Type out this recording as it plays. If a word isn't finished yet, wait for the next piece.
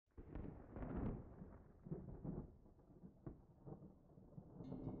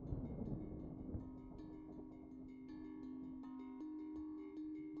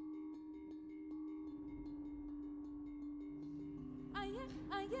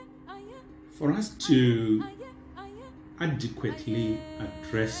For us to adequately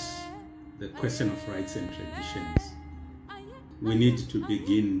address the question of rights and traditions, we need to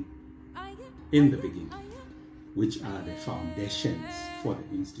begin in the beginning, which are the foundations for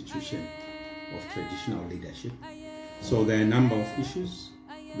the institution of traditional leadership. So there are a number of issues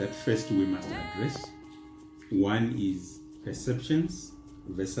that first we must address. One is perceptions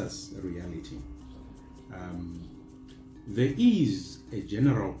versus reality. There is a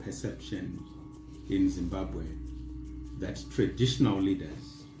general perception in Zimbabwe that traditional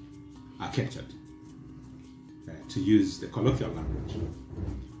leaders are captured, to use the colloquial language,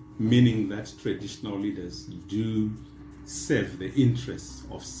 meaning that traditional leaders do serve the interests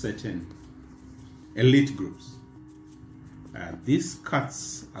of certain elite groups. This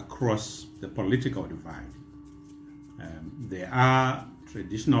cuts across the political divide. There are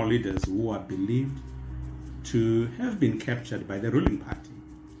traditional leaders who are believed to have been captured by the ruling party.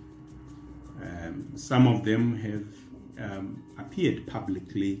 Some of them have appeared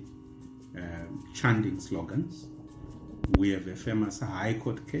publicly chanting slogans. We have a famous High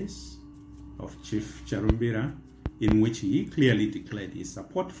Court case of Chief Charumbira in which he clearly declared his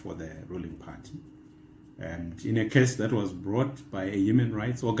support for the ruling party. And in a case that was brought by a human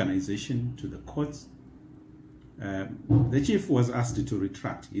rights organization to the courts, the chief was asked to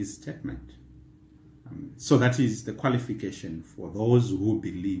retract his statement. So that is the qualification for those who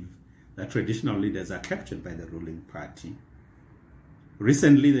believe that traditional leaders are captured by the ruling party.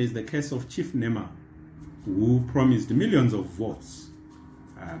 Recently, there is the case of Chief Nema, who promised millions of votes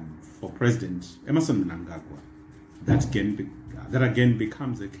for President Emmerson Mnangagwa. That again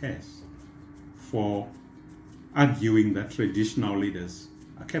becomes a case for arguing that traditional leaders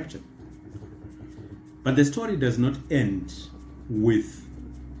are captured. But the story does not end with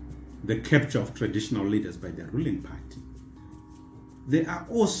the capture of traditional leaders by the ruling party. There are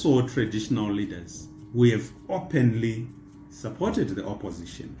also traditional leaders who have openly supported the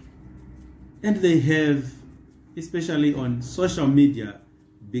opposition. And they have, especially on social media,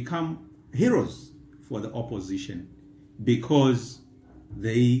 become heroes for the opposition because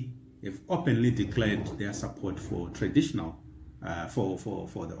they have openly declared their support for traditional, for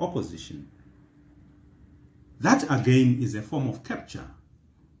the opposition. That again is a form of capture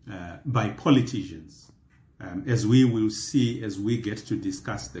by politicians, as we will see as we get to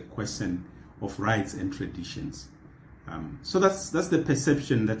discuss the question of rights and traditions. So that's the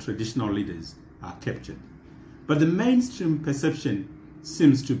perception that traditional leaders are captured. But the mainstream perception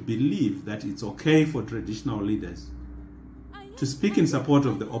seems to believe that it's okay for traditional leaders to speak in support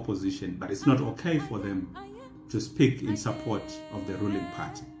of the opposition, but it's not okay for them to speak in support of the ruling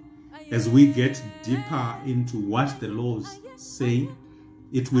party. As we get deeper into what the laws say,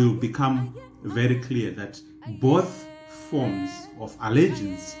 it will become very clear that both forms of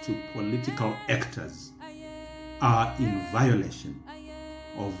allegiance to political actors are in violation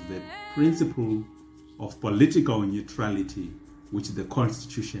of the principle of political neutrality which the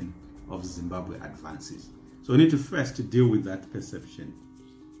Constitution of Zimbabwe advances. So we need to first deal with that perception.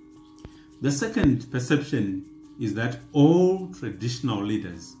 The second perception is that all traditional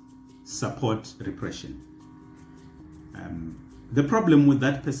leaders support repression. The problem with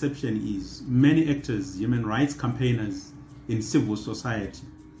that perception is many actors, human rights campaigners in civil society,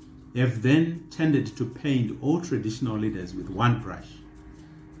 have then tended to paint all traditional leaders with one brush.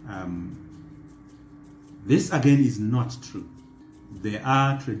 This again is not true. There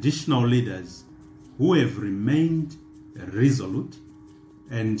are traditional leaders who have remained resolute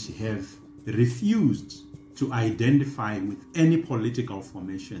and have refused to identify with any political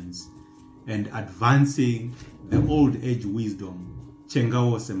formations and advancing the old age wisdom,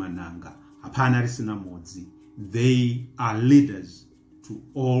 Chengawo Semananga, Hapana Risina Modzi. They are leaders to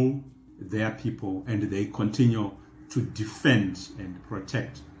all their people and they continue to defend and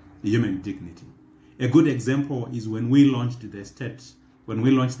protect human dignity. A good example is when we launched the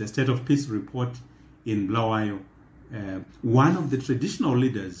State of Peace report in Bulawayo. One of the traditional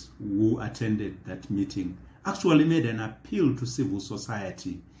leaders who attended that meeting actually made an appeal to civil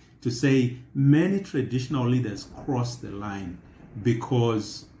society to say many traditional leaders cross the line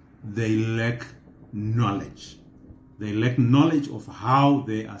because they lack knowledge. They lack knowledge of how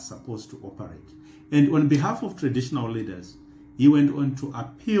they are supposed to operate. And on behalf of traditional leaders, he went on to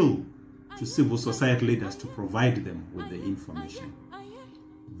appeal to civil society leaders to provide them with the information.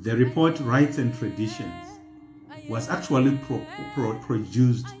 The report, Rights and Traditions, was actually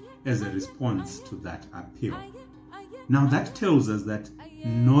produced as a response to that appeal. Now that tells us that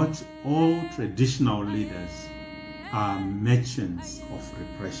not all traditional leaders are merchants of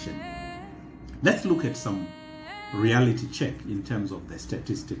repression. Let's look at some reality check in terms of the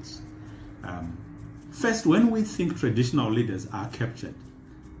statistics. First, when we think traditional leaders are captured,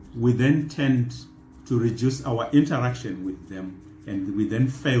 we then tend to reduce our interaction with them, and we then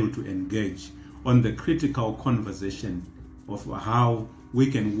fail to engage on the critical conversation of how we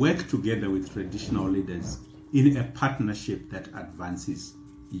can work together with traditional leaders in a partnership that advances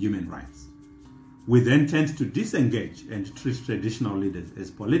human rights. We then tend to disengage and treat traditional leaders as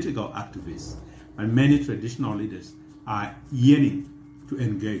political activists, and many traditional leaders are yearning to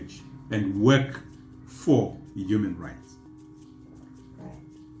engage and work for human rights.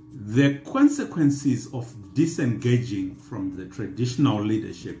 The consequences of disengaging from the traditional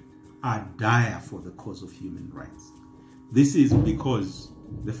leadership are dire for the cause of human rights. This is because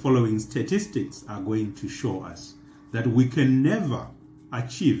the following statistics are going to show us that we can never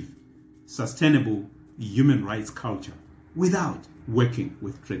achieve sustainable human rights culture without working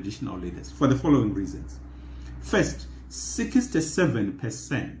with traditional leaders for the following reasons. First,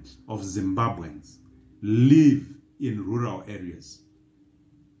 67% of Zimbabweans live in rural areas.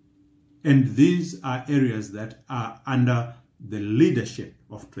 And these are areas that are under the leadership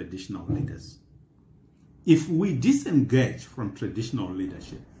of traditional leaders. If we disengage from traditional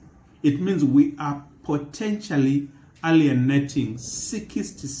leadership, it means we are potentially alienating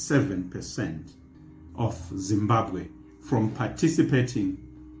 67% of Zimbabwe from participating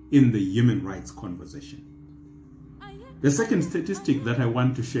in the human rights conversation. The second statistic that I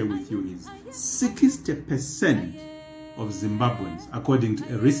want to share with you is 60% of Zimbabweans, according to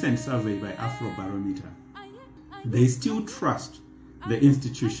a recent survey by Afrobarometer, they still trust the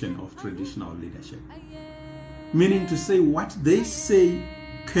institution of traditional leadership. Meaning to say, what they say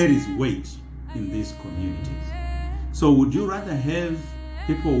carries weight in these communities. So would you rather have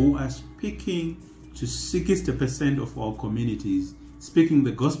people who are speaking to 60% of our communities, speaking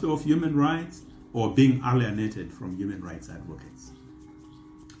the gospel of human rights, or being alienated from human rights advocates?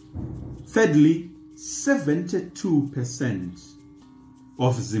 Thirdly, 72%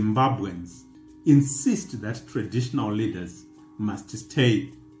 of Zimbabweans insist that traditional leaders must stay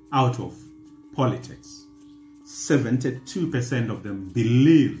out of politics. 72% of them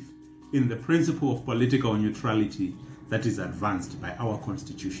believe in the principle of political neutrality that is advanced by our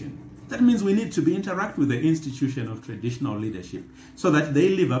constitution. That means we need to interact with the institution of traditional leadership so that they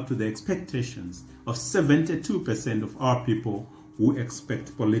live up to the expectations of 72% of our people who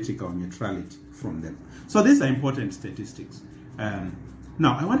expect political neutrality from them. So these are important statistics.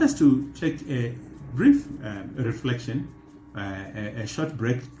 Now, I want us to take a brief reflection, a short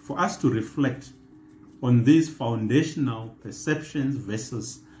break, for us to reflect on these foundational perceptions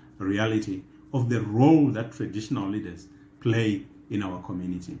versus reality of the role that traditional leaders play in our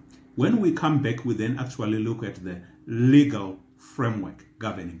community. When we come back, we then actually look at the legal framework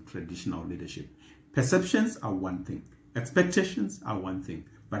governing traditional leadership. Perceptions are one thing, expectations are one thing,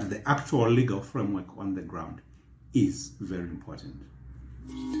 but the actual legal framework on the ground is very important.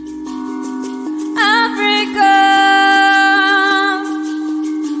 Africa,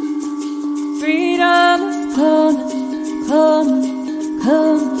 freedom is coming, coming,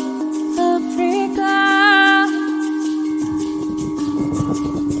 coming.